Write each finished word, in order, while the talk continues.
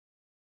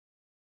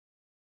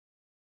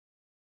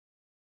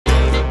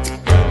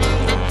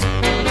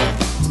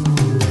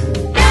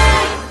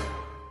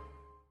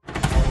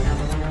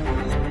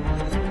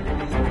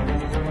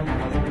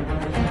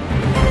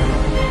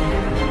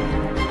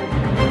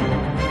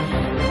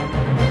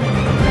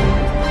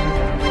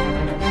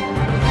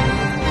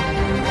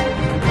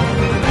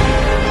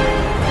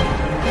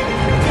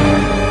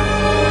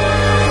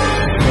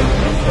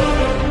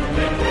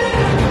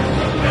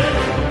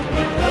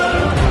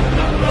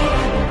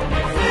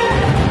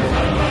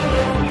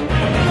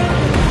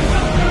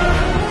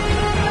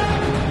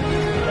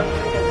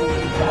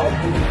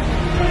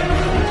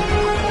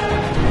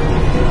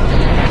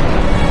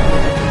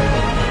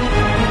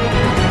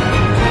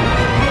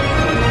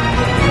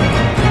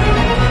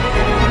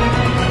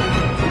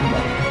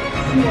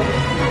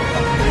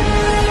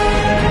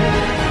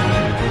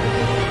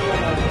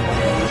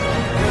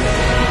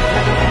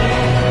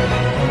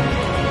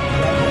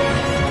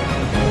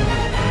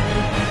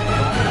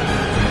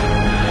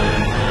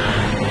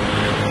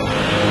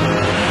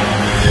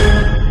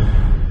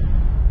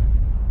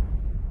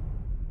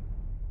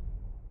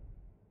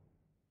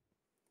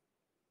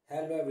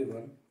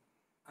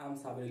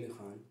Ali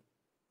Khan.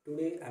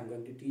 Today I am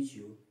going to teach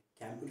you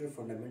computer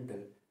fundamental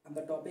and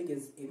the topic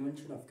is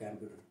invention of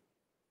computer.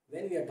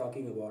 When we are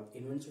talking about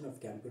invention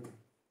of computer,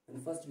 then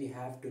first we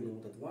have to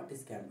know that what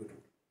is computer.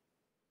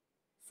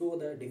 So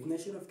the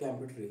definition of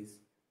computer is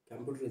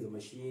a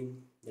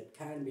machine that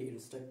can be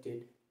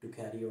instructed to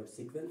carry out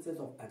sequences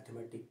of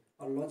arithmetic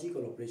or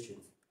logical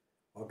operations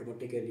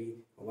automatically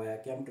via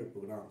computer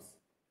programs.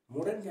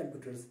 Modern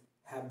computers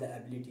have the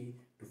ability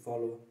to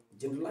follow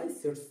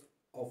generalized sets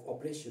of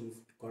operations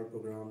called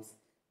programs.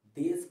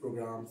 These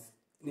programs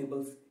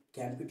enables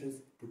computers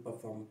to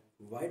perform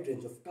wide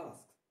range of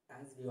tasks.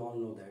 As we all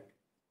know that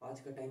आज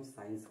का time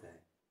science का है,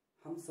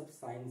 हम सब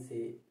science से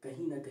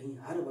कहीं ना कहीं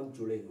हर वक्त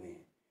जुड़े हुए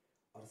हैं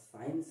और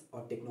साइंस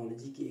और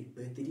टेक्नोलॉजी की एक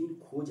बेहतरीन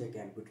खोज है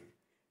computer.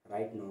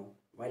 Right now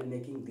while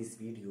making this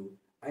video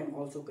I am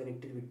also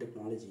connected with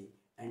technology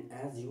and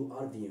as you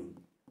are viewing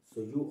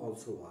so you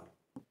also are.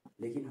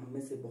 लेकिन हम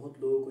में से बहुत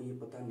लोगों को ये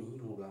पता नहीं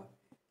होगा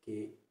कि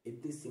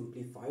इतनी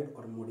सिंप्लीफाइड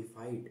और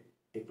मॉडिफाइड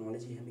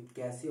टेक्नोलॉजी हमें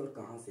कैसे और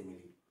कहाँ से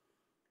मिली.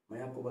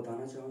 मैं आपको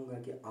बताना चाहूँगा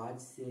कि आज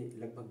से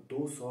लगभग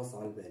 200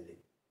 साल पहले,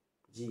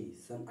 जी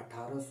सन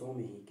 1800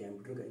 में ही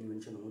कंप्यूटर का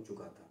इन्वेंशन हो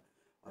चुका था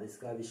और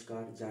इसका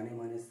आविष्कार जाने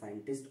माने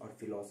साइंटिस्ट और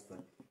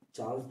फिलोसफर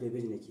चार्ल्स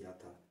बेबेज ने किया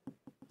था,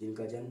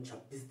 जिनका जन्म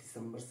 26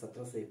 दिसंबर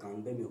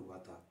 1791 में हुआ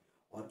था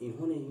और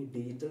इन्होंने ही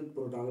डिजिटल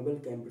प्रोग्रामेबल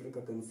कंप्यूटर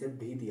का कंसेप्ट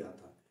भी दिया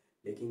था.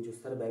 लेकिन जो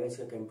सर बेबेज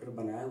का कंप्यूटर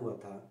बनाया हुआ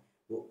था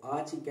वो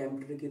आज के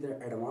कंप्यूटर की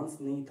तरह एडवांस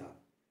नहीं था.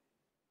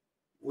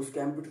 उस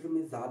कंप्यूटर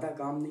में ज़्यादा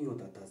काम नहीं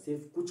होता था,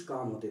 सिर्फ कुछ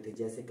काम होते थे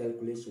जैसे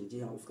कैलकुलेशन. जी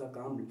हाँ, उसका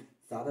काम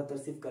ज़्यादातर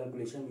सिर्फ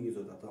कैलकुलेशन में यूज़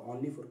होता था,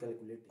 ओनली फॉर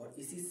कैलकुलेट. और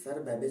इसी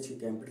सर बेबेज के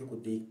कंप्यूटर को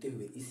देखते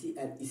हुए,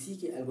 इसी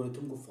के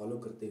एल्गोरिथम को फॉलो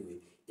करते हुए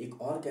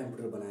एक और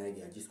कंप्यूटर बनाया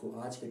गया जिसको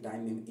आज के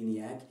टाइम में हम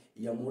इनियाक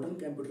या मॉडर्न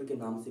कंप्यूटर के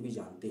नाम से भी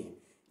जानते हैं.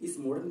 इस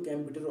मॉडर्न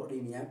कंप्यूटर और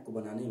इनियाक को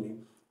बनाने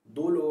में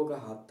दो लोगों का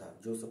हाथ था.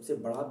 जो सबसे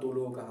बड़ा दो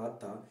लोगों का हाथ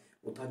था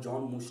वो था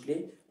जॉन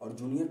मूसले और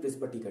जूनियर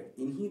प्रेस्बर्टिकट.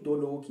 इन्हीं दो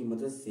लोगों की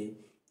मदद से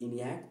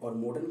इनियाक और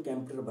मॉडर्न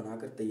कंप्यूटर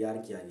बनाकर तैयार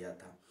किया गया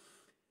था.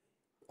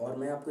 और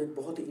मैं आपको एक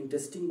बहुत ही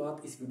इंटरेस्टिंग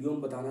बात इस वीडियो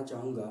में बताना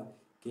चाहूँगा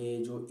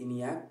कि जो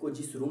इनियाक को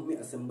जिस रूम में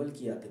असेंबल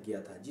किया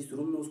था, जिस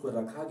रूम में उसको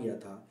रखा गया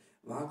था,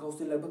 वहाँ का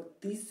उसने लगभग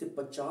 30 से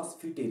 50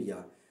 फीट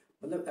एरिया,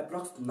 मतलब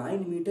अप्रॉक्स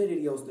 9 मीटर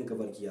एरिया उसने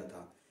कवर किया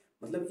था.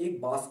 मतलब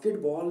एक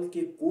बास्केटबॉल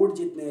के कोर्ट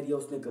जितने एरिया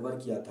उसने कवर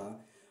किया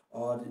था.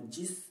 और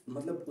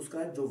मतलब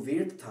उसका जो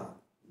वेट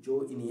था,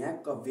 जो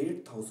इनियाक का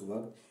वेट था उस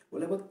वक्त, वो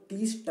लगभग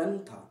 30 टन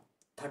था,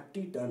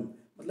 30 टन.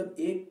 मतलब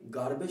एक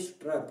गार्बेज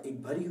ट्रक,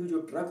 एक भरी हुई जो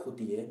ट्रक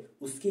होती है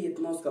उसके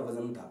इतना उसका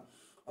वजन था.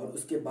 और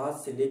उसके बाद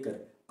से लेकर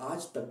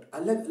आज तक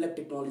अलग अलग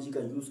टेक्नोलॉजी का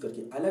यूज़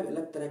करके अलग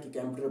अलग तरह के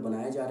कंप्यूटर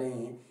बनाए जा रहे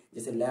हैं,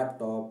 जैसे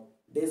laptop,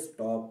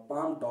 desktop,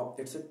 palm top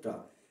etcetera.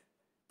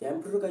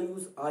 Computer का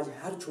यूज़ आज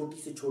हर छोटी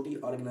से छोटी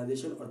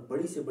ऑर्गेनाइजेशन और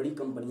बड़ी से बड़ी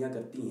कंपनियां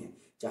करती हैं,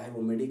 चाहे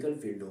वो मेडिकल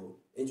फील्ड हो,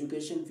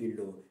 एजुकेशन फील्ड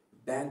हो,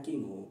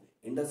 बैंकिंग हो,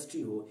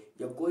 इंडस्ट्री हो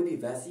या कोई भी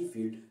वैसी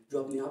फील्ड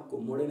जो अपने आप को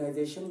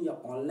मॉडर्नाइजेशन या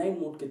ऑनलाइन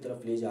मोड की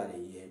तरफ ले जा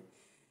रही है.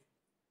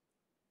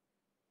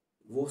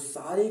 वो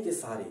सारे के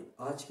सारे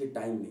आज के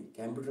टाइम में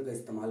कंप्यूटर का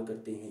इस्तेमाल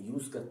करते हैं,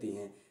 यूज़ करते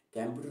हैं.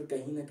 कंप्यूटर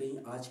कहीं ना कहीं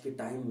आज के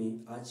टाइम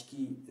में, आज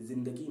की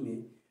ज़िंदगी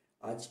में,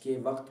 आज के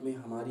वक्त में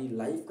हमारी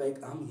लाइफ का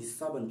एक अहम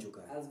हिस्सा बन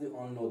चुका है. As we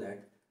all know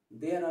that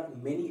there are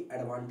many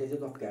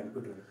advantages of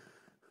computer.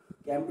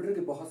 Computer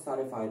के बहुत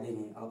सारे फ़ायदे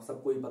हैं, आप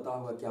सबको ही पता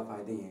होगा क्या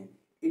फ़ायदे हैं.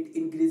 It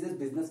increases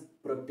business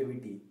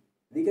productivity.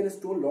 We can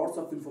store lots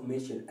of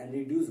information and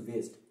reduce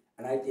waste.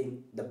 And I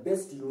think the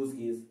best use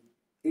is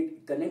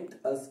it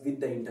connect us with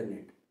the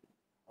internet.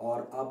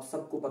 और आप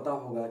सबको पता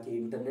होगा कि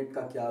इंटरनेट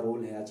का क्या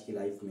रोल है आज की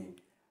लाइफ में.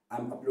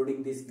 I am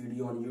uploading this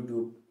video on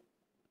YouTube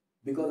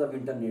because of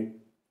internet.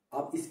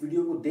 आप इस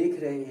वीडियो को देख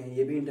रहे हैं,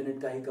 ये भी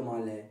इंटरनेट का ही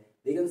कमाल है.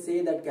 We can say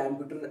that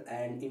computer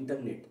and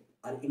internet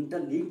are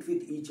interlinked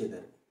with each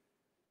other.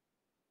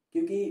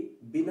 क्योंकि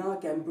बिना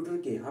कंप्यूटर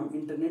के हम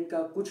इंटरनेट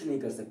का कुछ नहीं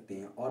कर सकते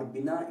हैं और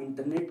बिना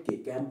इंटरनेट के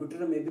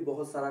कंप्यूटर में भी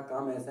बहुत सारा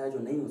काम ऐसा है जो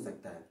नहीं हो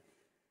सकता है.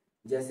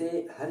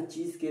 जैसे हर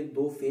चीज़ के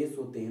दो फेस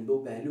होते हैं, दो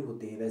पहलू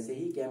होते हैं, वैसे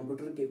ही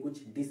कंप्यूटर के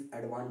कुछ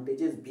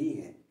डिसएडवांटेजेस भी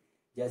हैं.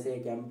 जैसे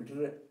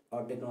कंप्यूटर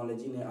और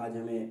टेक्नोलॉजी ने आज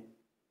हमें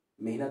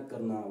मेहनत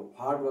करना,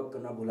 हार्ड वर्क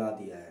करना भुला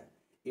दिया है.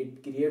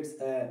 It creates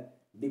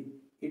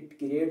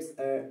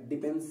a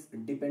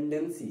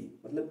dependency.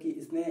 मतलब कि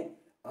इसने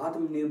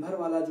आत्मनिर्भर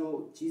वाला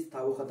जो चीज़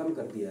था वो ख़त्म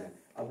कर दिया है.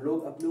 अब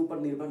लोग अपने ऊपर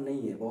निर्भर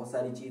नहीं है. बहुत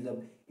सारी चीज़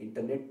अब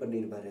इंटरनेट पर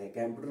निर्भर है,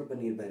 कंप्यूटर पर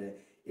निर्भर है.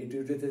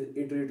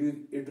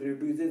 It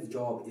reduces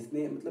job.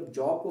 इसने मतलब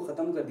जॉब को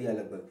ख़त्म कर दिया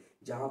लगभग.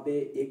 जहाँ पे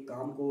एक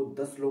काम को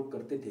 10 लोग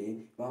करते थे,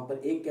 वहाँ पर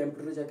एक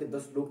कंप्यूटर जाके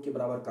 10 लोग के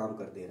बराबर काम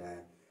कर दे रहा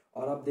है.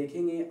 और आप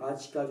देखेंगे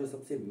आज का जो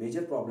सबसे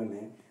मेजर प्रॉब्लम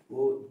है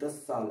वो 10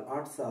 साल,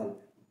 8 साल,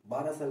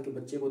 12 साल के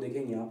बच्चे को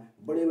देखेंगे आप,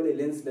 बड़े बड़े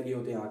लेंस लगे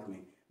होते हैं आँख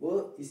में.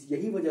 वो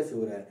यही वजह से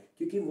हो रहा है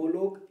क्योंकि वो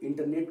लोग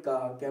इंटरनेट का,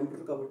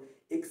 कंप्यूटर का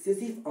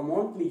एक्सेसिव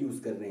अमाउंट में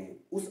यूज़ कर रहे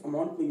हैं. उस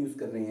अमाउंट में यूज़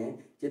कर रहे हैं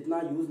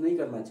जितना यूज़ नहीं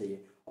करना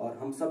चाहिए. और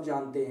हम सब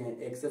जानते हैं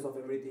access of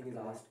everything is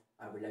last.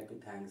 I would like to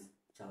thanks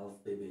Charles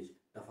Babbage,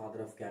 the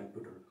father of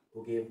computer,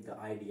 who gave the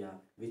idea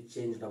which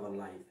changed our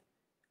life.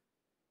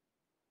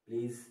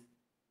 Please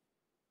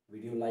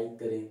video like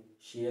करें,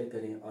 शेयर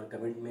करें और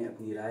कमेंट में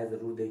अपनी राय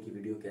ज़रूर दें कि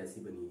वीडियो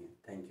कैसी बनी है।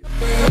 Thank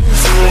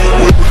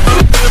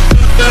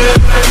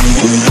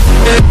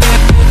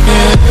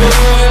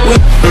you.